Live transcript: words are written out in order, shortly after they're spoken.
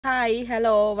Hi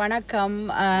hello வணக்கம்.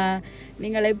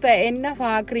 நீங்கள் இப்போ என்ன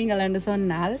பார்க்குறீங்களன்னு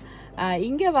சொன்னால்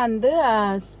இங்கே வந்து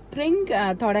ஸ்ப்ரிங்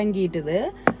தொடங்கிட்டுது.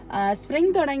 ஸ்ப்ரிங்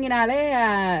தொடங்கினாலே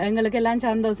எங்களுக்கு எல்லாம்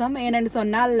சந்தோஷம். ஏன்னு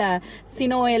சொன்னால்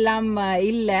சினோ எல்லாம்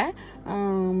இல்லை.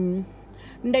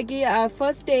 இன்றைக்கு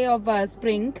ஃபர்ஸ்ட் டே ஆஃப்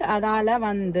ஸ்ப்ரிங். அதால்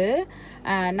வந்து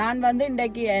நான் வந்து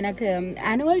இன்றைக்கு எனக்கு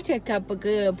ஆனுவல்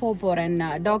செக்கப்புக்கு போகிறேன்.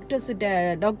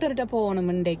 டாக்டர்கிட்ட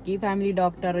போகணும். இன்றைக்கு ஃபேமிலி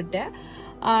டாக்டர்கிட்ட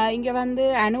இங்கே வந்து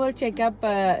ஆனுவல் செக்கப்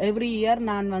எவ்ரி இயர்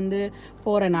நான் வந்து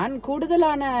போகிறேன். நான்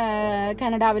கூடுதலான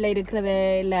கனடாவில் இருக்கிறவ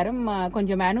எல்லாரும்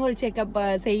கொஞ்சம் ஆனுவல் செக்கப்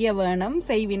செய்ய வேணும்,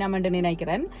 செய்வினம் என்று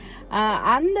நினைக்கிறேன்.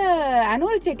 அந்த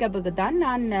ஆனுவல் செக்கப்புக்கு தான்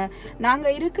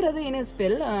நாங்கள் இருக்கிறது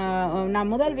இனிஸ்பில்.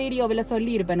 நான் முதல் வீடியோவில்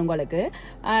சொல்லியிருப்பேன் உங்களுக்கு.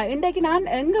 இன்றைக்கு நான்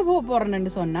எங்கே போக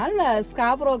போகிறேன்னு சொன்னால்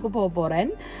ஸ்காப்ரோவுக்கு போக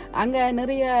போகிறேன். அங்கே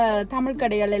நிறைய தமிழ்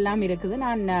கடைகள் எல்லாம் இருக்குது.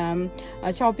 நான்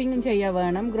ஷாப்பிங்கும் செய்ய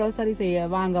வேணும், க்ரோசரி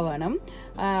வாங்க வேணும்.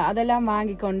 அதெல்லாம்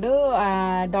வாங்கி கொண்டு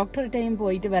டாக்டர்கிட்டையும்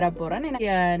போயிட்டு வர போகிறேன். எனக்கு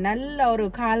நல்ல ஒரு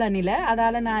காலநிலை,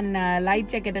 அதால் நான் லைட்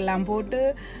ஜாக்கெட் எல்லாம் போட்டு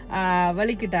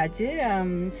வலிக்கிட்டாச்சு.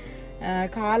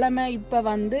 காலமே இப்போ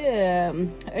வந்து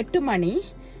 8 மணி.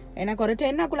 எனக்கு ஒரு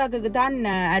 10 o'clock தான்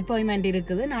அப்பாயின்மெண்ட்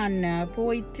இருக்குது. நான்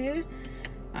போயிட்டு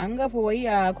அங்கே போய்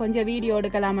கொஞ்சம் வீடியோ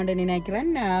எடுக்கலாம்னு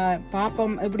நினைக்கிறேன்.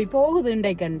 பார்ப்போம் எப்படி போகுது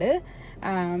இன்றைக்கண்டு.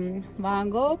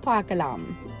 வாங்கோ பார்க்கலாம்.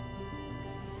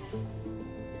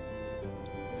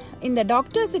 இந்த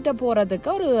டாக்டர்ஸ்கிட்ட போகிறதுக்கு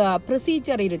ஒரு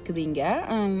ப்ரொசீஜர் இருக்குது இங்கே.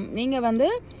 நீங்கள் வந்து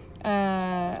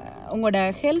உங்களோட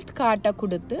ஹெல்த் கார்டை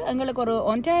கொடுத்து எங்களுக்கு ஒரு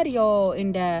ஒன்டாரியோ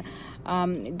இந்த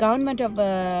கவர்மெண்ட் ஆஃப்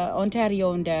ஒன்டாரியோ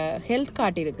இந்த ஹெல்த்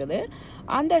கார்டு இருக்குது.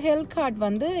 அந்த ஹெல்த் கார்டு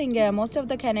வந்து இங்கே மோஸ்ட்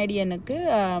ஆஃப் த கனேடியனுக்கு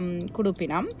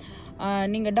கொடுப்பினோம்.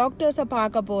 நீங்கள் டாக்டர்ஸை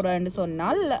பார்க்க போகிறேன்னு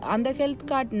சொன்னால் அந்த ஹெல்த்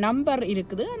கார்டு நம்பர்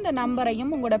இருக்குது. அந்த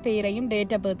நம்பரையும் உங்களோட பேரையும்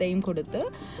டேட் ஆஃப் பர்த்தையும் கொடுத்து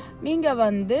நீங்கள்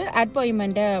வந்து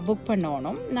அப்பாயின்மெண்ட்டை புக்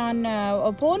பண்ணணும். நான்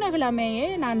போன கிழமையே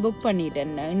நான் புக்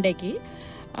பண்ணிட்டேன். இன்றைக்கு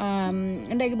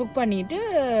புக் பண்ணிவிட்டு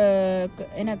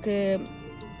எனக்கு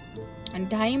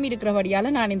டைம்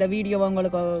இருக்கிறபடியால் நான் இந்த வீடியோவை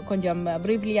உங்களுக்கு கொஞ்சம்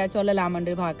ப்ரீஃப்லியாக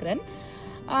சொல்லலாம்னு பார்க்குறேன்.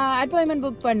 அப்பாயின்மெண்ட்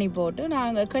புக் பண்ணி போட்டு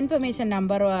நாங்கள் கன்ஃபர்மேஷன்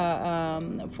நம்பர்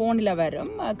ஃபோனில்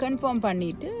வரும். கன்ஃபார்ம்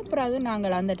பண்ணிவிட்டு பிறகு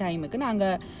நாங்கள் அந்த டைமுக்கு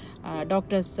நாங்கள்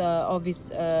டாக்டர்ஸ் ஆஃபீஸ்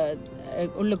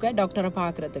உள்ளுக்க டாக்டரை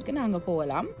பார்க்குறதுக்கு நாங்கள்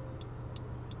போகலாம்.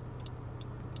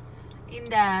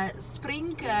 இந்த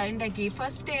ஸ்ப்ரிங் இன்றைக்கு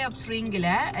ஃபர்ஸ்ட் டே ஆஃப்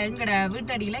ஸ்ப்ரிங்கில் எங்களோட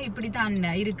வீட்டடியில் இப்படி தான்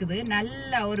இருக்குது.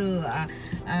 நல்ல ஒரு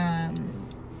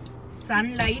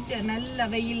சன்லைட், நல்ல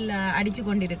வெயில் அடித்து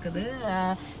கொண்டு இருக்குது.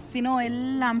 சினோ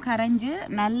எல்லாம் கரைஞ்சு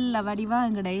நல்ல வடிவாக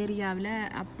எங்களோட ஏரியாவில்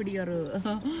அப்படி ஒரு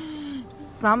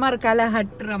சமர் கலை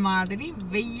கட்டுற மாதிரி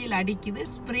வெயில் அடிக்குது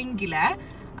ஸ்ப்ரிங்கில்.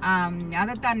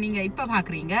 அதைத்தான் நீங்கள் இப்போ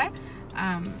பார்க்குறீங்க.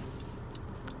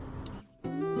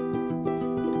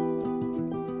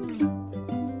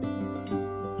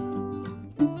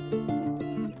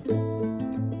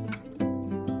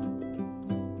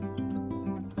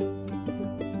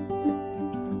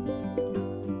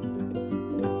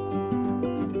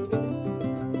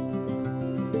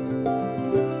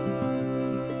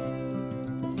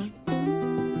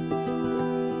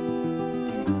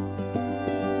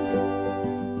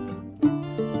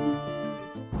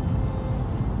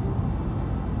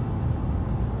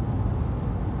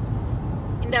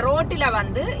 இந்த ரோட்டில்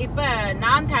வந்து இப்போ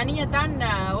நான் தனியத்தான்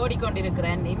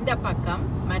ஓடிக்கொண்டிருக்கிறேன். இந்த பக்கம்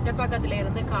மற்ற பக்கத்துல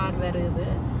இருந்து கார் வருது.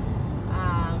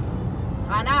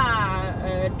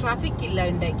 ஆனால் டிராஃபிக் இல்லை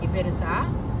இன்றைக்கு பெருசா.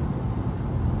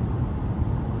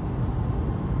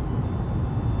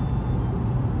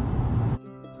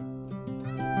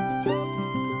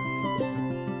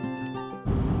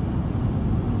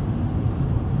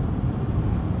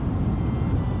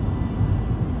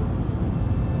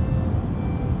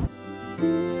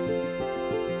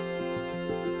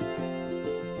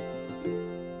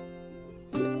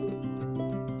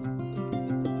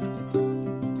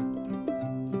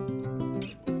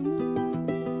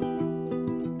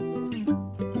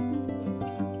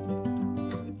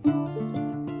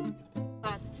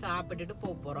 சாப்பிட்டுட்டு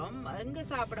போகிறோம். எங்கே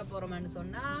சாப்பிட போகிறோம்னு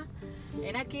சொன்னால்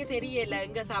எனக்கே தெரியல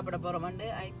எங்கே சாப்பிட போகிறோம்னு.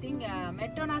 ஐ திங்க்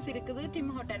மெக்டொனால்ட்ஸ் இருக்குது,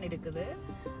 டிம் ஹோட்டன் இருக்குது.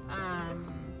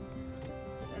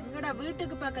 எங்களோட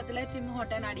வீட்டுக்கு பக்கத்தில் டிம்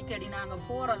ஹோட்டன் அடிக்கடி நாங்கள்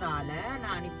போகிறதால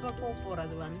நான் இப்போ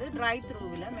போகிறது வந்து டிரைவ்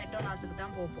த்ரூவில் மெக்டொனால்ட்ஸுக்கு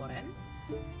தான் போகிறேன்.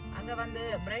 அங்கே வந்து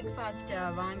பிரேக்ஃபாஸ்ட்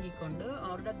வாங்கி கொண்டு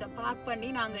ஒரு இடத்தை பார்க் பண்ணி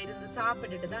நாங்கள் இருந்து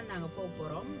சாப்பிட்டுட்டு தான் நாங்கள்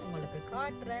போகிறோம். உங்களுக்கு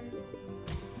காட்டுறேன்.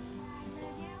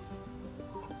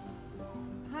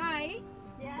 Hi.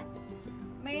 Yes.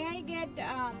 May I get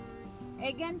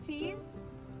egg and cheese?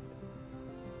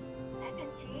 Egg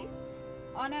and cheese.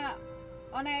 On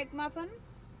a egg muffin.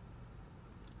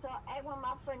 So egg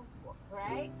muffin,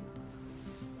 right?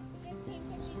 15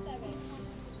 to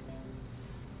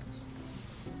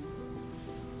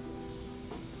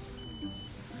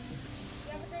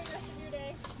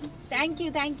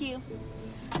thank you.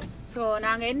 So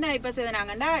நாங்கள் என்ன இப்போ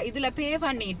செய்தாங்கன்னா இதில் பே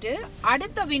பண்ணிட்டு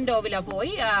அடுத்த விண்டோவில்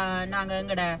போய் நாங்கள்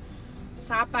எங்களோட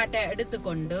சாப்பாட்டை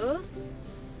எடுத்துக்கொண்டு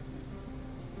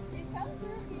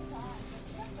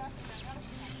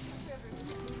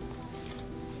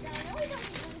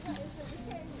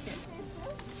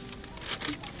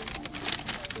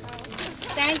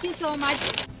தேங்க்யூ ஸோ மச்.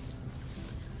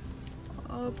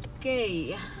 ஓகே,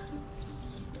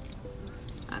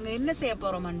 அங்கே என்ன செய்ய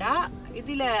போகிறோம்டா,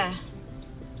 இதில்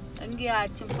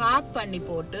எங்கேயாச்சும் பார்க் பண்ணி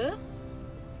போட்டு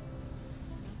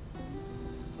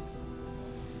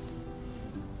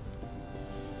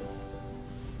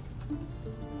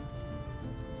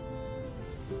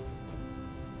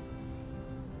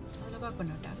அதில் பார்க்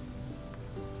பண்ணிட்டா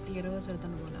ரிவர்ஸ்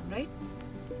எடுத்துன்னு போகலாம். ரைட்,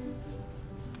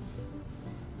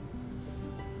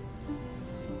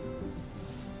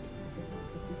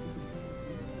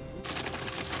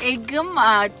 எக்கும்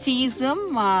சீஸும்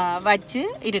வச்சு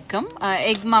இருக்கும்.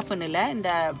 எக் மஃபனில் இந்த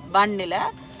பன்னில்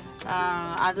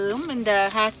அதுவும் இந்த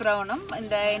ஹேஷ் ப்ரௌனும்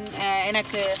இந்த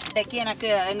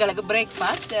எங்களுக்கு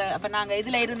பிரேக்ஃபாஸ்ட். அப்போ நாங்கள்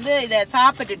இதில் இருந்து இதை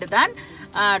சாப்பிட்டுட்டு தான்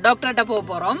டாக்டர்கிட்ட போக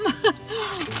போகிறோம்.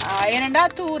 ஏனெண்டா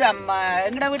தூரம்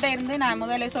எங்கட வீட்டை இருந்து நான்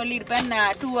முதல்ல சொல்லியிருப்பேன்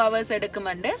 2 hours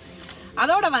எடுக்குமெண்டு.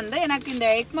 அதோட வந்து எனக்கு இந்த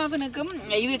எக் மஃபனுக்கும்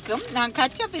இதுக்கும் நான்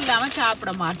கச்சப் இல்லாமல்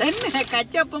சாப்பிட மாட்டேன்.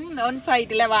 கச்சப்பும் ஒன்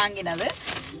சைட்டில் வாங்கினது,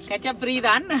 கச்சப் ஃப்ரீ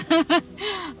தான்.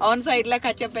 ஒன் சைடில்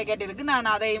கச்சப் பேக்கெட் இருக்குது, நான்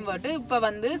அதையும் போட்டு இப்போ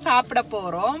வந்து சாப்பிட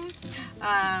போகிறோம்.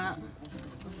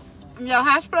 இந்த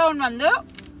ஹேஷ் ப்ரௌன் வந்து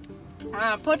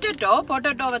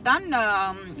பொட்டேட்டோவை தான்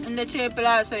இந்த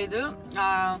ஷேப்பில் செய்து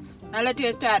நல்ல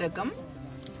டேஸ்டாக இருக்கும்.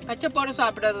 கச்சப்போடு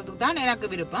சாப்பிட்றதுக்கு தான் எனக்கு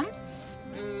விருப்பம்.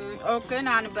 ஓகே,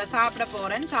 நான் இப்போ சாப்பிட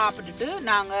போகிறேன். சாப்பிட்டுட்டு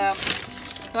நாங்கள்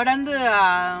தொடர்ந்து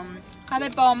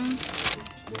கதைப்போம்.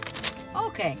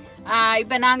 ஓகே,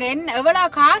 இப்போ நாங்கள் எவ்வளோ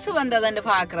காசு வந்ததுன்னு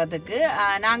பார்க்குறதுக்கு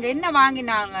நாங்கள் என்ன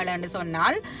வாங்கினாங்கன்னு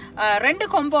சொன்னால் 2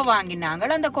 கொம்போ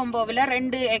வாங்கினாங்க. அந்த கொம்போவில்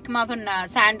 2 எக் மஃபன்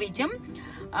சாண்ட்விச்சும்,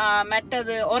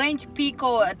 மற்றது ஒரேஞ்ச்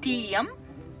பீக்கோ டீயும்,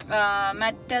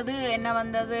 மற்றது என்ன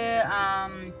வந்தது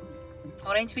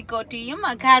ஒரேஞ்ச் பீக்கோ டீயும்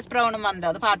ஹேஷ் ப்ரௌனும்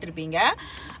வந்தது பார்த்துருப்பீங்க.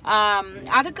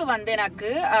 அதுக்கு வந்து எனக்கு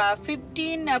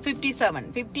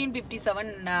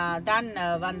 1557 தான்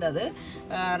வந்தது.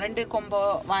 2 கொம்போ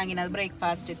வாங்கினது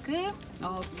பிரேக்ஃபாஸ்ட்டுக்கு.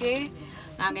 ஓகே,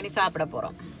 நாங்கள் இனி சாப்பிட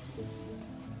போகிறோம்.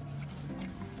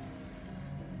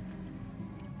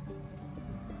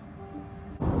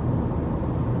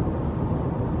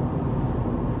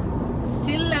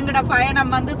 ஸ்டில் எங்கட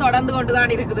பயணம் வந்து தொடர்ந்து கொண்டு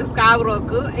தான் இருக்குது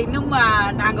ஸ்காப்ரோக்கு. இன்னும்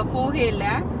நாங்க போகல,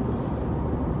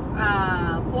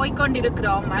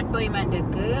 போய்கொண்டிருக்கிறோம்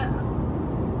அப்பாயின்மெண்ட்டுக்கு.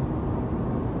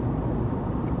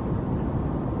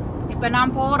 இப்ப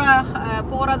நான்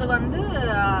போறது வந்து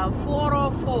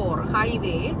 404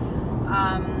 ஹைவே.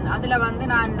 அதுல வந்து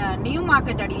நான் நியூ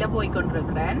மார்க்கெட் அடியில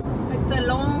போய்கொண்டிருக்கிறேன். It's a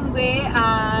long way.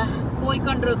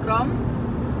 போய்கொண்டிருக்கிறோம்.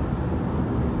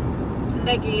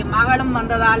 இன்றைக்கு மகளும்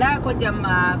வந்ததால கொஞ்சம்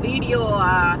வீடியோ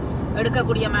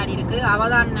எடுக்கக்கூடிய மாதிரி இருக்கு.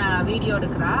 அவதான் வீடியோ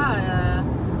எடுக்கிறா.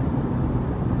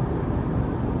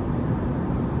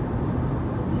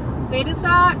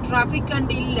 பெருசா டிராபிக்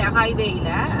அண்ட் இல்லை ஹைவேல.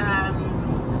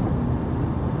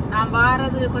 நான்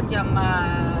வாரது கொஞ்சம்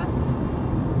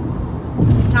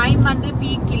டைம் வந்து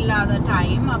பீக் இல்லாத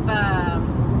டைம். அப்ப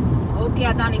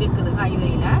ஓகே தான் இருக்குது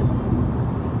ஹைவேல.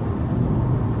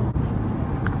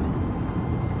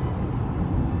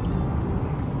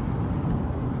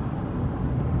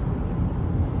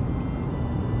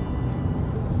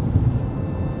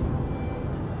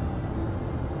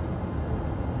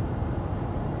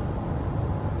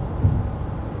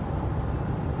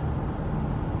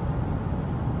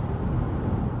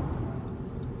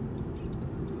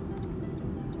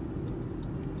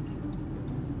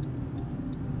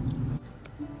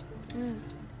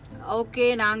 ஓகே,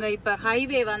 நாங்கள் இப்போ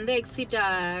ஹைவே வந்து எக்ஸிட்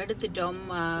எடுத்துட்டோம்.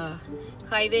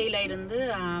 ஹைவேயில் இருந்து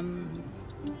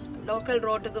லோக்கல்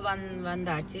ரோட்டுக்கு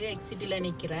வந்தாச்சு. எக்ஸிட்டில்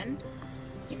நிற்கிறேன்.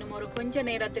 இன்னும் ஒரு கொஞ்ச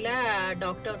நேரத்தில்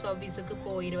டாக்டர்ஸ் ஆஃபீஸுக்கு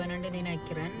போயிடுவேன்னு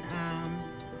நினைக்கிறேன்.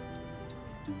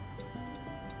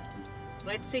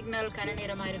 ரெட் சிக்னல் கன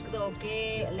நேரமாக இருக்குது. Okay,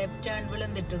 left turn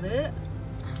விழுந்துட்டுது.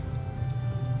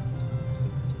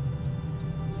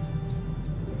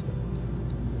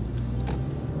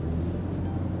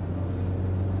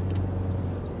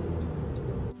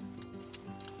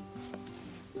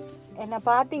 என்ன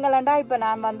பார்த்தீங்களாண்டா, இப்போ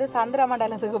நான் வந்து சந்திர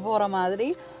மண்டலத்துக்கு போகிற மாதிரி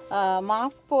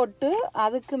மாஸ்க் போட்டு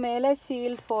அதுக்கு மேலே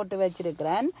ஷீல்ட் போட்டு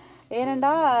வச்சிருக்கிறேன்.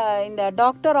 ஏனெண்டா இந்த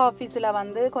டாக்டர் ஆஃபீஸில்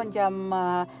வந்து கொஞ்சம்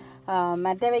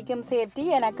மற்றவைக்கும் சேஃப்டி,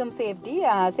 எனக்கும்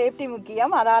சேஃப்டி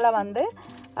முக்கியம். அதால் வந்து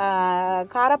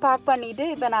காரை பார்க் பண்ணிவிட்டு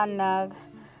இப்போ நான்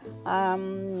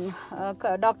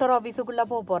டாக்டர் ஆஃபீஸுக்குள்ளே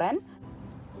போகிறேன்.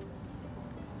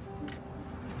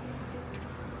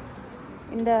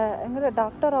 இந்த எங்களோட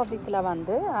டாக்டர் ஆஃபீஸில்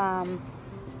வந்து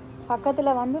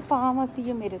பக்கத்தில் வந்து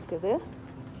ஃபார்மசியும் இருக்குது.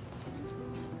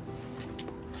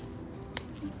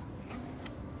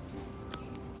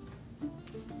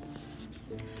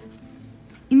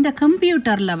 இந்த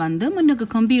கம்ப்யூட்டரில் வந்து முன்னுக்கு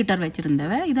கம்ப்யூட்டர்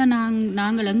வச்சுருந்தவ இதை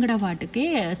நாங்கள் எங்கட பாட்டுக்கே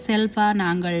செல்ஃபாக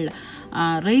நாங்கள்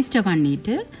ரெஜிஸ்டர்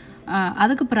பண்ணிவிட்டு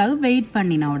அதுக்கு பிறகு வெயிட்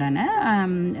பண்ணின உடனே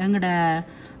எங்களோட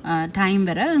டைம்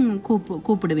வர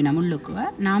கூப்பிடுவினோம் உள்ளுக்கு.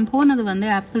 நான் போனது வந்து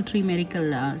ஆப்பிள் ட்ரீ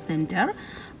மெடிக்கல் சென்டர்.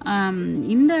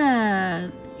 இந்த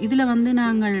இதில் வந்து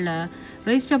நாங்கள்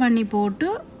ரெஜிஸ்டர் பண்ணி போட்டு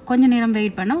கொஞ்சம் நேரம்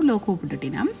வெயிட் பண்ண உள்ள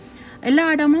கூப்பிட்டுட்டினோம். எல்லா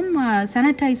இடமும்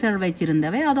சானிடைசர்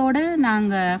வச்சுருந்தவை. அதோட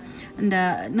நாங்கள் இந்த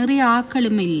நிறைய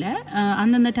ஆக்களும் இல்லை,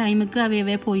 அந்தந்த டைமுக்கு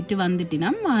அவையவே போயிட்டு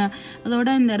வந்துட்டினோம். அதோட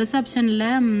இந்த ரிசப்ஷனில்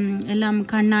எல்லாம்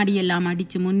கண்ணாடி எல்லாம்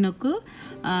அடித்து முன்னுக்கு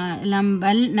எல்லாம்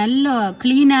நல்ல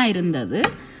க்ளீனாக இருந்தது.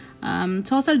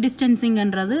 சோஷியல்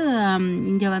டிஸ்டன்சிங்ன்றது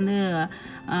இங்கே வந்து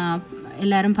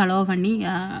எல்லோரும் ஃபாலோ பண்ணி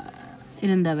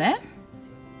இருந்தவ.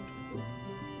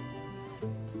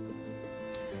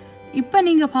 இப்போ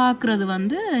நீங்கள் பார்க்குறது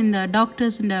வந்து இந்த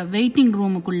டாக்டர்ஸ் இந்த வெயிட்டிங்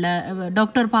ரூமுக்குள்ளே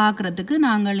டாக்டர் பார்க்குறதுக்கு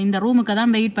நாங்கள் இந்த ரூமுக்கு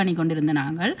தான் வெயிட் பண்ணி கொண்டிருந்தோம்.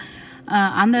 நாங்கள்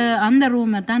அந்த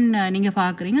ரூமை தான் நீங்கள்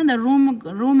பார்க்குறீங்க. அந்த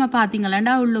ரூமை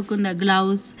பார்த்தீங்களாண்டா உள்ளுக்கு இந்த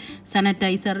க்ளவுஸ்,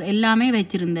 சானிடைசர் எல்லாமே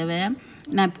வச்சுருந்தவ,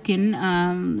 நப்கின்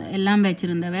எல்லாம்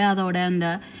வச்சுருந்தவ. அதோட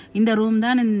இந்த ரூம்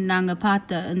தான் நாங்கள்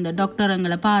பார்த்த இந்த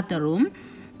டாக்டருங்களை பார்த்த ரூம்.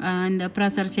 இந்த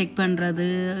ப்ரெஷர் செக் பண்ணுறது,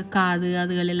 காது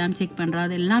அதுகள் எல்லாம் செக்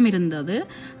பண்ணுறது எல்லாம் இருந்தது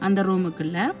அந்த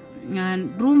ரூமுக்குள்ளே.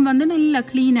 ரூம் வந்து நல்லா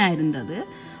க்ளீனாக இருந்தது.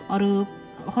 ஒரு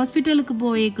ஹாஸ்பிட்டலுக்கு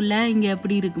போய்க்குள்ளே இங்கே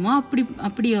எப்படி இருக்குமோ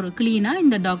அப்படி ஒரு க்ளீனாக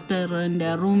இந்த டாக்டர் இந்த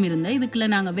ரூம் இருந்தது. இதுக்குள்ளே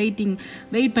நாங்கள்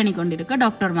வெயிட் பண்ணி கொண்டிருக்க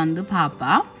டாக்டர் வந்து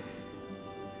பாப்பா.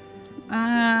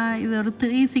 இது ஒரு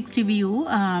 360 வியூ.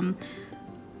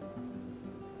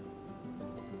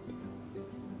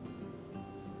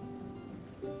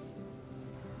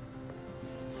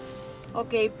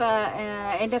 ஓகே, இப்போ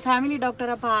என் ஃபேமிலி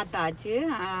டாக்டரை பார்த்தாச்சு,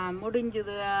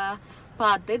 முடிஞ்சது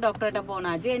பார்த்து டாக்டர்கிட்ட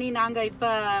போனாச்சு. இனி நாங்கள் இப்போ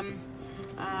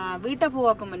வீட்டை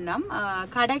போவாக்கு முன்னம்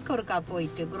கடைக்கு ஒருக்கா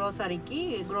போயிட்டு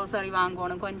க்ரோசரி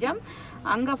வாங்கணும் கொஞ்சம்.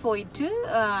 அங்கே போயிட்டு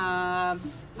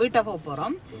வீட்டை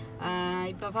போகிறோம்.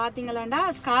 இப்போ பார்த்தீங்களாண்டா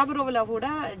ஸ்காபரோவில் கூட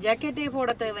ஜாக்கெட்டே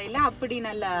போட தேவையில்லை, அப்படி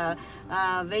நல்ல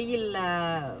வெயில்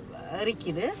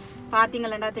இருக்குது.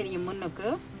 பார்த்தீங்களாண்டா தெரியும் முன்னுக்கு.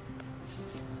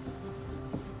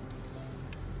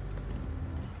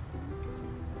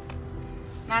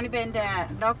 நான் இப்போ இந்த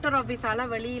டாக்டர்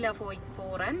ஆஃபீஸால் வெளியில்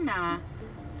போகிறேன்.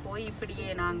 போய் இப்படியே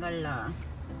நாங்கள்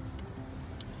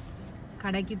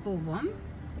கடைக்கு போவோம்.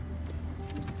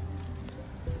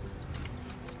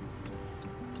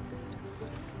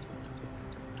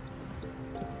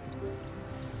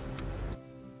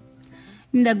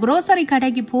 இந்த க்ரோசரி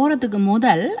கடைக்கு போகிறதுக்கு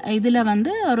முதல் இதில்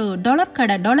வந்து ஒரு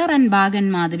டாலர் அண்ட் பாகன்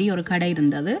மாதிரி ஒரு கடை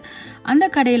இருந்தது. அந்த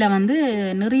கடையில் வந்து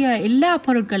நிறைய எல்லா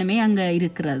பொருட்களுமே அங்கே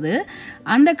இருக்கிறது.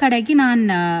 அந்த கடைக்கு நான்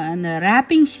அந்த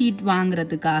ரேப்பிங் ஷீட்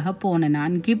வாங்குறதுக்காக போனேன்.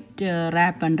 நான் கிஃப்ட்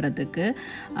ரேப் பண்ணுறதுக்கு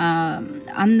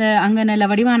அங்கே நல்ல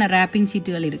வடிவான ரேப்பிங்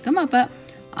ஷீட்டுகள் இருக்கும். அப்போ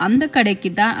அந்த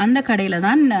கடையில்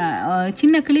தான்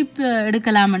சின்ன கிளிப்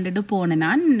எடுக்கலாம்ன்ட்டு போனேன்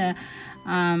நான்.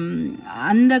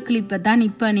 அந்த கிளிப்பை தான்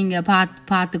இப்போ நீங்கள்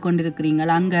பார்த்து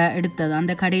கொண்டிருக்கிறீங்களா, அங்கே எடுத்தது,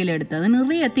 அந்த கடையில் எடுத்தது.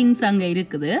 நிறைய திங்ஸ் அங்கே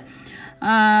இருக்குது.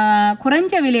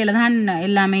 குறைஞ்ச விலையில் தான்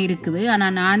எல்லாமே இருக்குது.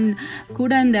 ஆனால் நான்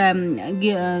கூட இந்த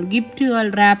கிஃப்ட்டுகள்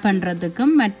ரேப்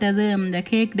பண்ணுறதுக்கும் மற்றது இந்த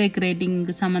கேக்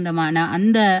டெக்கரேட்டிங்க்கு சம்மந்தமான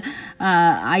அந்த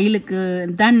அயிலுக்கு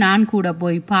தான் நான் கூட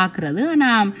போய் பார்க்குறது.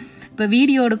 ஆனால் இப்போ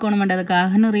வீடியோ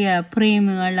எடுக்கணுமென்றதுக்காக நிறைய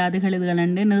பிரேமுகள்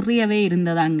இதுகள்ண்டு நிறையவே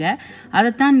இருந்தது அங்கே.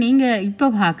 அதைத்தான் நீங்கள் இப்போ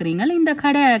பார்க்குறீங்க. இந்த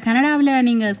கடை கனடாவில்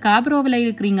நீங்கள் ஸ்காபரோவில்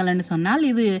இருக்கிறீங்களன்னு சொன்னால்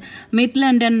இது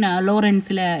மிட்லண்டன்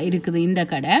லோரன்ஸில் இருக்குது இந்த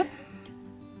கடை.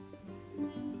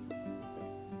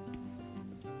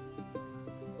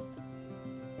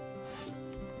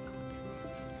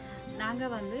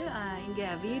 நாங்கள் வந்து இங்கே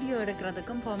வீடியோ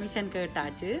எடுக்கிறதுக்கும் பெர்மிஷன்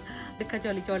கேட்டாச்சு. எடுக்க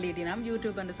சொல்லிட்டேன்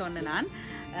யூடியூப்னு சொன்னேன் நான்.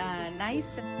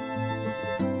 நைஸ்.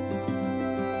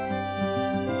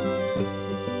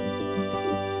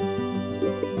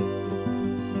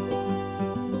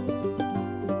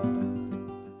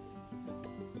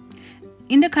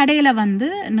 இந்த கடையில் வந்து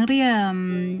நிறைய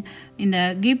இந்த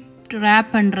கிஃப்ட்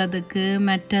ரேப் பண்ணுறதுக்கு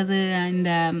மற்றது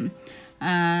இந்த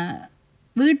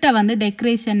வீட்டை வந்து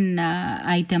டெக்கரேஷன்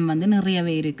ஐட்டம் வந்து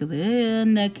நிறையவே இருக்குது.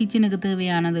 இந்த கிச்சனுக்கு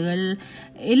தேவையானதுகள்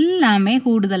எல்லாமே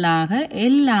கூடுதலாக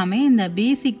எல்லாமே இந்த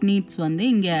பேசிக் நீட்ஸ் வந்து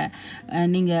இங்கே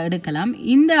நீங்கள் எடுக்கலாம்.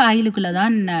 இந்த ஆயிலுக்குள்ளே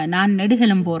தான் நான்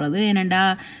நெடுகலும் போகிறது. ஏனெண்டா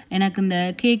எனக்கு இந்த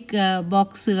கேக்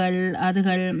பாக்ஸுகள்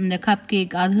அதுகள் இந்த கப்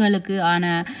கேக் அதுகளுக்கு ஆன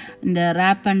இந்த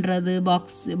ரேப் பண்ணுறது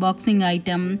பாக்ஸிங்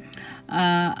ஐட்டம்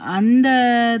அந்த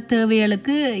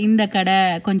தேவைகளுக்கு இந்த கடை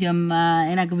கொஞ்சம்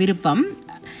எனக்கு விருப்பம்.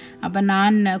 அப்போ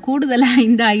நான் கூடுதலாக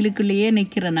இந்த ஆயிலுக்குள்ளேயே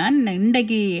நிற்கிறேன். நான்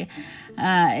இன்றைக்கு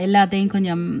எல்லாத்தையும்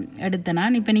கொஞ்சம் எடுத்தேன்.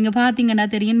 நான் இப்போ நீங்கள் பார்த்தீங்கன்னா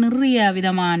தெரியும், நிறைய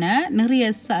விதமான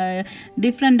நிறைய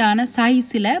டிஃப்ரெண்ட்டான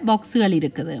சைஸில் பாக்ஸுகள்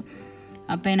இருக்குது.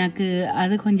 அப்போ எனக்கு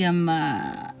அது கொஞ்சம்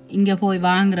இங்கே போய்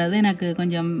வாங்குறது எனக்கு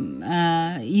கொஞ்சம்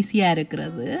ஈஸியாக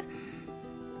இருக்கிறது.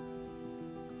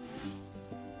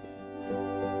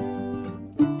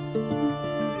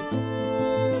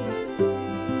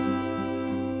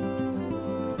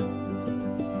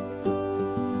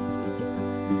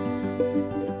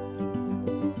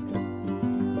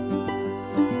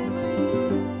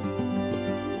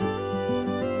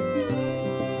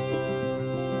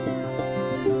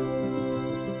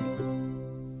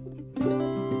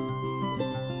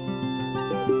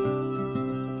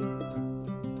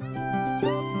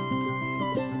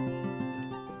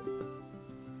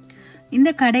 இந்த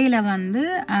கடையில் வந்து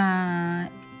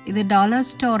இது டாலர்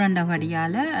ஸ்டோர்ன்ற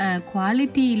வழியால்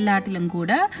குவாலிட்டி இல்லாட்டிலும்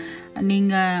கூட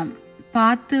நீங்கள்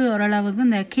பார்த்து ஓரளவுக்கு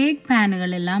இந்த கேக்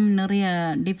பேனுகள் எல்லாம் நிறைய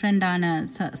டிஃப்ரெண்ட்டான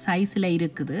சைஸில்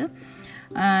இருக்குது.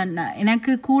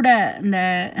 எனக்கு கூட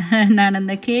நான்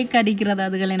அந்த கேக் அடிக்கிறது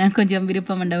அதுகள் எனக்கு கொஞ்சம்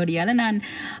விருப்பம் என்றபடியால் நான்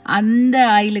அந்த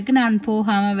ஆயிலுக்கு நான்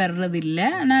போகாமல் வர்றதில்லை.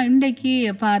 ஆனால் இன்றைக்கு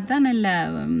பார்த்தா நல்ல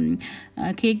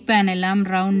கேக் பேன் எல்லாம்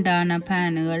ரவுண்டான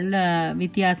பேனுகள்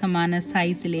வித்தியாசமான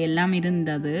சைஸில் எல்லாம்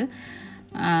இருந்தது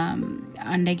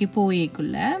அன்றைக்கு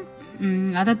போய்க்குள்ள.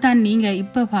 அதைத்தான் நீங்கள்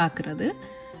இப்போ பார்க்குறது.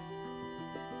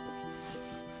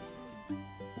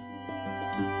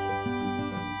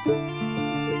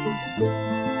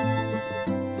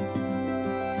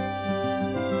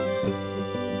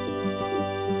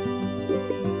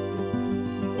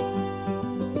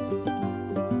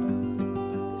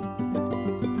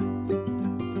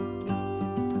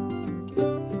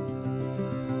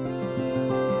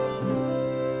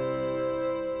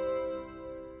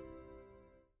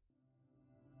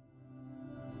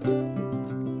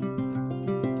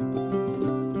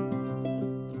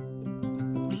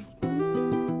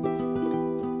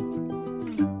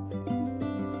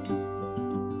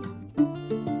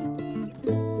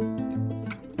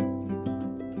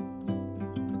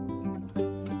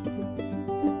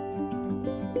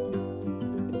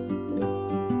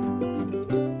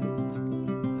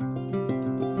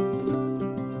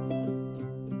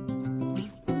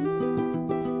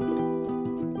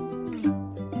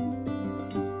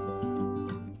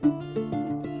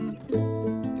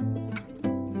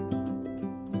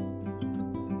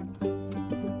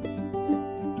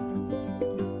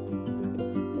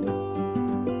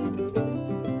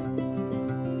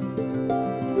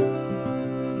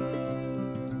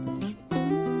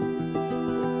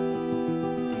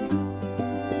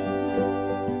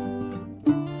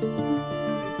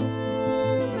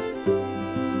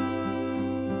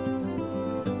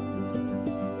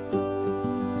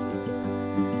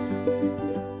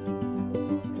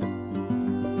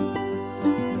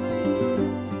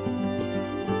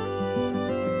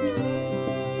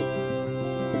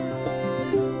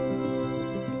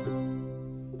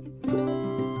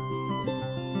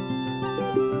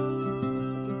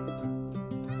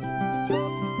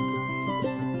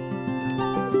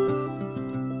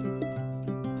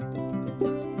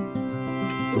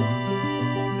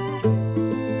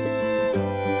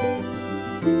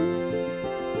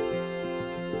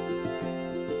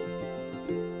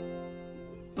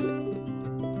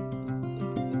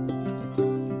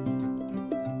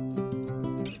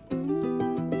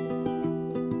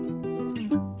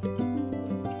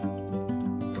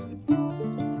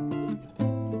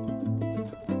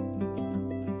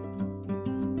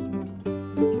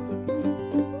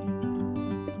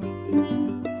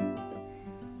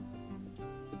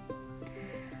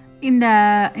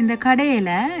 இந்த கடையில்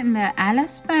இந்த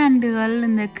அலஸ்பேண்டுகள்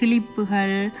இந்த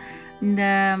கிளிப்புகள் இந்த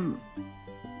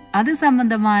அது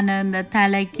சம்பந்தமான இந்த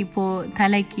தலைக்கு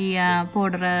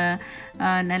போடுற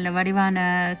நல்ல வடிவான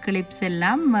கிளிப்ஸ்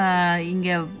எல்லாம்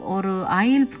இங்கே ஒரு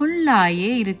ஆயில் ஃபுல்லாகவே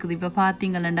இருக்குது. இப்போ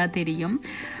பார்த்தீங்களா தெரியும்,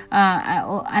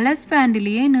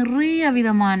 அலஸ்பேண்டிலேயே நிறைய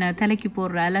விதமான தலைக்கு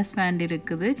போடுற அலஸ்பேண்ட்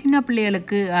இருக்குது. சின்ன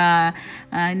பிள்ளைகளுக்கு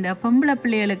இந்த பொம்பளை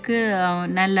பிள்ளைகளுக்கு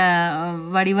நல்ல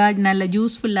வடிவாக நல்ல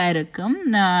யூஸ்ஃபுல்லாக இருக்கும்.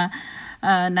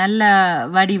 நல்ல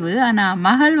வடிவு. ஆனால்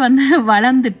மகள் வந்து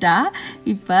வளர்ந்துட்டா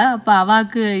இப்போ. அப்போ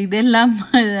அவாக்கு இதெல்லாம்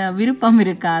விருப்பம்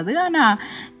இருக்காது. ஆனால்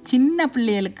சின்ன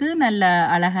பிள்ளைகளுக்கு நல்ல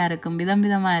அழகாக இருக்கும், விதம்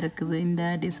விதமாக இருக்குது இந்த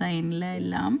டிசைனில்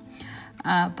எல்லாம்.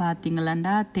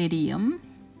 பார்த்தீங்களாண்டா தெரியும்.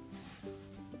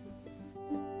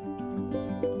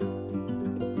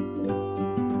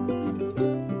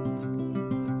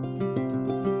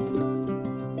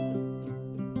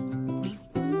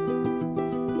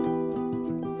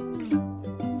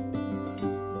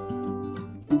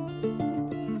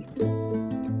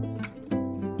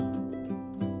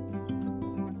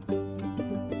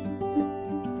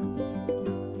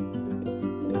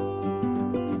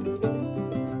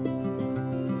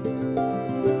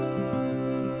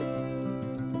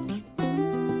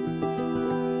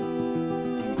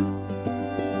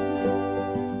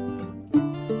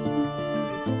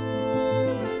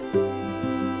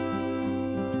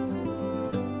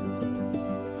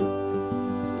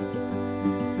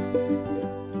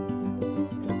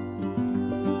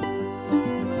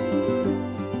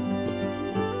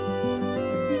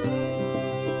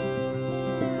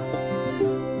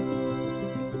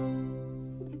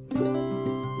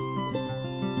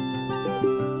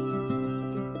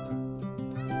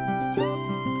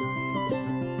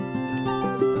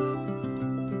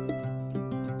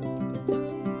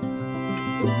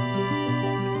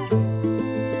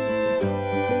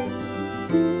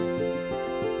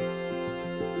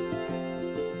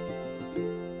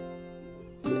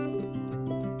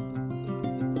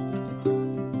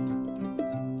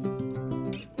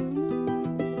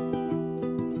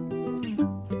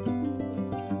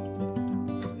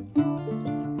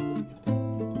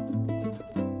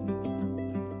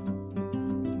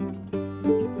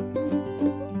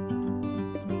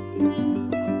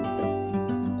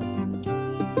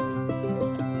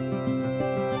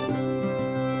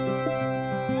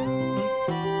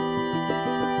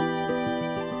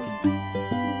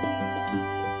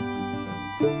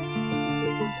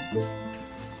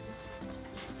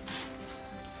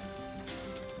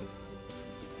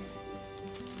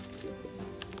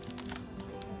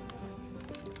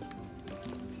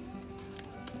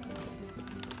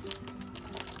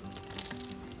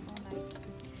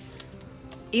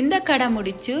 இந்த கடை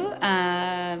முடிச்சு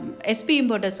எஸ்பி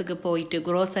இம்போர்ட்டர்ஸுக்கு போயிட்டு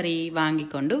க்ரோசரி வாங்கி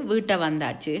கொண்டு வீட்டை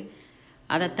வந்தாச்சு.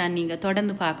 அதைத்தான் நீங்கள்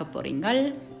தொடர்ந்து பார்க்க போகிறீங்கள்.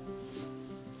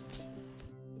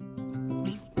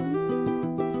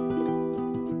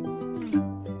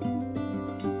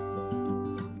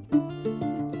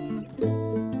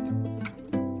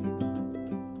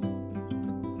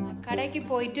 கடைக்கு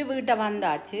போயிட்டு வீட்டை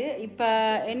வந்தாச்சு. இப்போ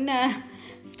என்ன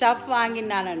ஸ்டஃப்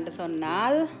வாங்கினான்னு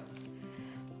சொன்னால்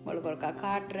உங்களுக்கு ஒருக்கா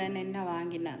காட்டுறேன் என்ன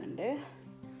வாங்கினான்னு.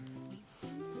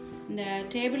 இந்த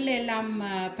டேபிளில் எல்லாம்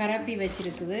பரப்பி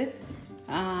வச்சிருக்குது.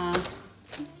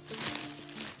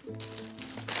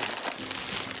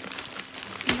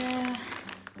 இந்த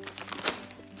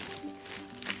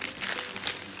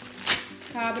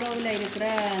ஸ்காப்ரோவில் இருக்கிற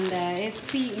அந்த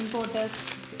எஸ்பி இம்போர்ட்டர்ஸ்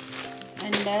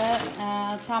அண்ட்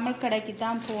தமிழ் கடைக்கு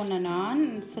தான் போனேன் நான்,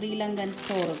 ஸ்ரீலங்கன்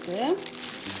ஸ்டோருக்கு.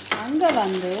 அங்கே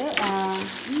வந்து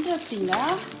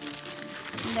இன்ட்ரெஸ்டிங்காக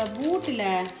இந்த பூட்டில்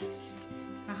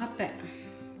அகப்பேன்,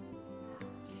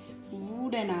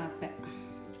 வூடன் அகப்பேன்,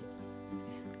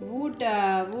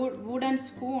 wooden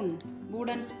spoon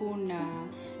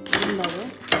இருந்தது.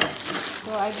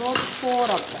 So I quote 4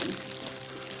 of them.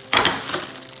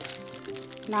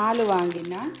 4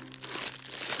 வாங்கினேன்.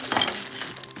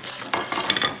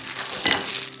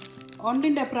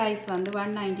 ஒன்றின் ப்ரைஸ் வந்து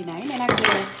 199.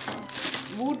 எனக்கு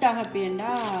வூட்டாக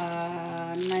பேண்டா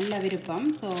நல்ல விருப்பம்.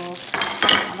 ஸோ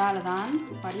அதால் தான்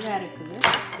படிவாக இருக்குது.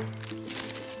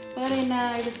 வேறு என்ன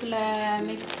இதுக்குள்ள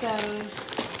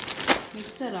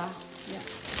மிக்சரா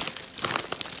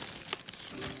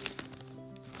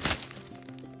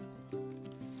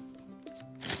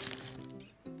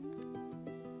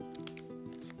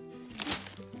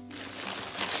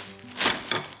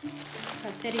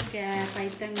கத்தரிக்காய்,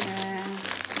 பைத்தங்காய்,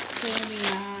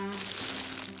 சேமியா,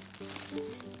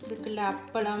 இதுக்குள்ள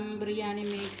அப்பளம், பிரியாணி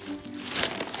மிக்ஸ்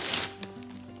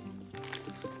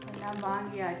எல்லாம்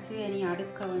வாங்கியாச்சு. இனி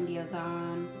அடுக்க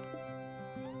வேண்டியதான்.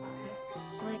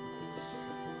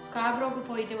 ஸ்காப்ரோக்கு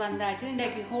போயிட்டு வந்தாச்சு.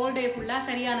 இன்றைக்கு ஹோல் டே ஃபுல்லாக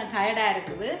சரியான டயர்டாக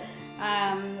இருக்குது.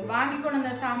 வாங்கி கொண்டு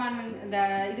வந்த சாமான், இந்த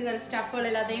இதுகள் ஸ்டஃப்கள்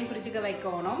எல்லாத்தையும் ஃப்ரிட்ஜுக்கு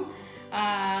வைக்கணும்.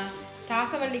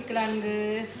 ராசவள்ளிக்கிழங்கு,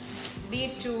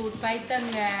 பீட்ரூட்,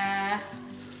 பைத்தங்காய்,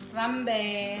 ரம்பை,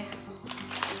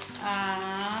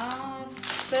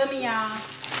 சேமியா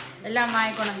எல்லாம்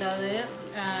வாங்கி கொண்டு வந்தது.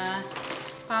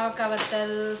 பாவக்காய்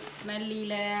வத்தல்,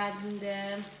 ஸ்மெல்லியில் அந்த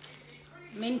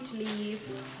மின்ட் லீஃப்,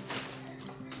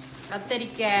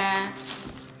 கத்தரிக்காய்,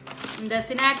 இந்த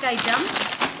ஸ்நாக் ஐட்டம்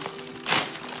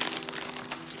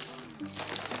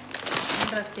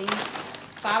இன்ட்ரெஸ்டிங்,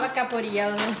 பாவக்காய்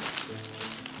பொரியல்,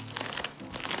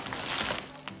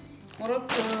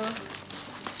 முறுக்கு,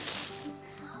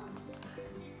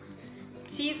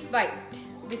 சீஸ் பைட்,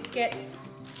 பிஸ்கட்,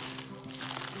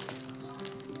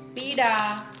 பீடா,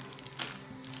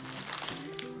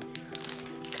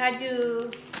 கஜு,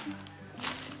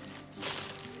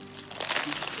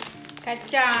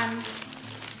 கச்சான்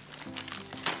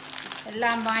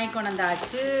எல்லாம் வாங்கி கொண்டு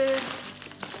வந்தாச்சு.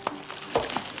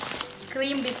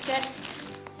 Cream biscuit.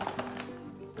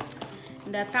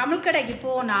 இந்த தமிழ் கடைக்கு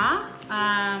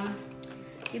போனால்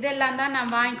இதெல்லாம் தான்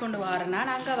நான் வாங்கி கொண்டு வரேன்னா,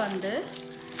 நாங்கள் வந்து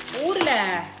ஊரில்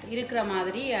இருக்கிற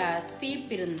மாதிரி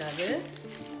சீப்பு இருந்தது,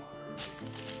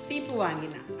 சீப்பு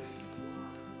வாங்கினேன்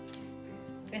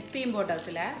எஸ்பிஎம்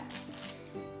போட்டஸில்.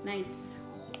 நைஸ்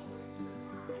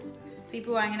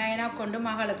சீப்பு வாங்கினா, ஏன்னா கொண்டு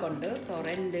மகளுக்கு கொண்டு, ஸோ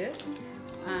 2.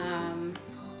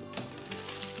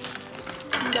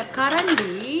 இந்த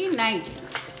கரண்டி நைஸ்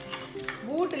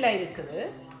வீட்டில் இருக்குது.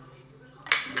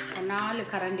 4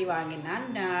 கரண்டி வாங்கினான்.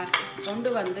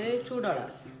 1 வந்து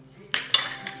 $2.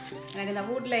 எனக்கு இந்த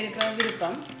வீட்டில் இருக்கிற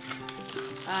விருப்பம்,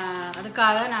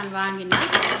 அதுக்காக நான் வாங்கினேன்.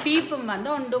 சீப்பும்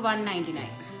வந்து 1 $1.99.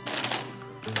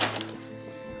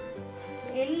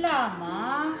 எல்லாமா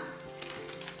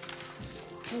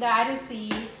இந்த அரிசி,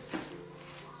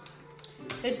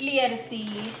 இட்லி அரிசி,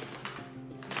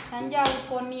 தஞ்சாவூர்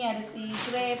பொன்னி அரிசி,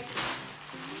 கிரேப்ஸ்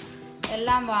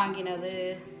எல்லாம் வாங்கினது.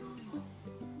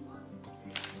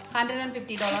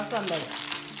 $150 வந்தது.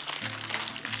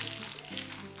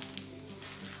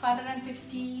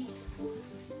 150.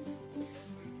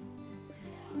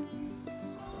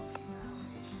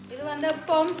 இது வந்து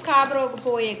எப்பவும் ஸ்காப்ரோவுக்கு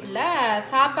போயக்குள்ள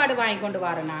சாப்பாடு வாங்கி கொண்டு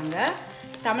வரோம். நாங்கள்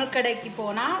தமிழ் கடைக்கு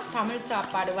போனால் தமிழ்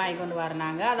சாப்பாடு வாங்கி கொண்டு வரோம்.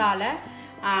 அதால்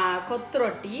கொத்து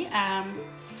ரொட்டி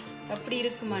எப்படி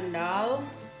இருக்குமென்றால்,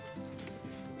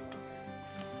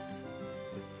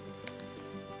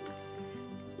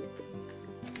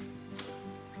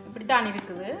 இப்படித்தான்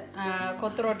இருக்குது.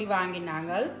 கொத்து ரொட்டி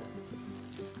வாங்கினாங்க.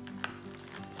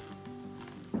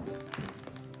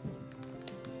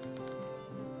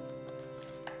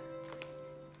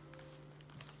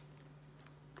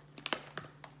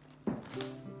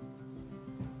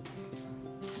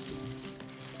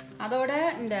 அதோட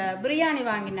இந்த பிரியாணி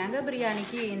வாங்கினாங்க.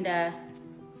 பிரியாணிக்கு இந்த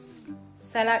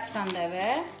சலாட் தந்தவ,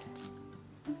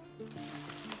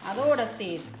 அதோட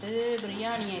சேர்த்து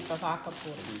பிரியாணியை இப்போ பார்க்க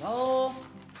போறீங்க.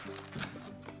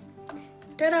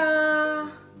 டடா,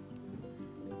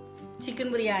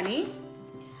 சிக்கன் பிரியாணி.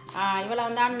 இவ்வளோ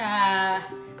தான்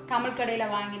தமிழ்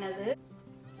கடையில் வாங்கினது.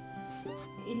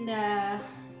 இந்த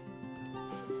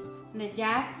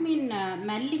ஜாஸ்மின்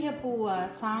மல்லிகைப்பூ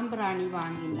சாம்பிராணி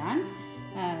வாங்கினான்.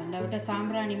 இந்த விட்ட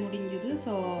சாம்பிராணி முடிஞ்சுது.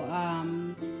 ஸோ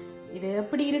இது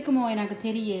எப்படி இருக்குமோ எனக்கு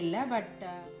தெரியல. பட்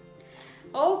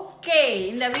ஓகே,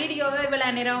 இந்த வீடியோவை இவ்வளோ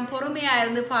நேரம் பொறுமையாக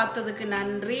இருந்து பார்த்ததுக்கு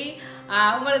நன்றி.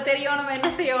 உங்களுக்கு தெரியணும்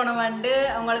என்ன செய்யணும்ண்டு.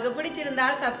 உங்களுக்கு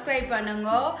பிடிச்சிருந்தால் சப்ஸ்கிரைப் பண்ணுங்க,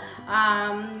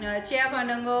 ஷேர்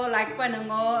பண்ணுங்க, லைக்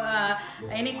பண்ணுங்க.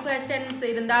 எனி குவெஸ்சன்ஸ்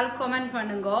இருந்தால் கமெண்ட்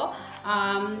பண்ணுங்க.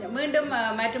 மீண்டும்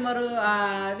மற்றொரு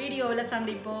வீடியோவில்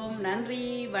சந்திப்போம். நன்றி,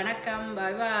 வணக்கம்,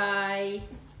 பாய் பாய்.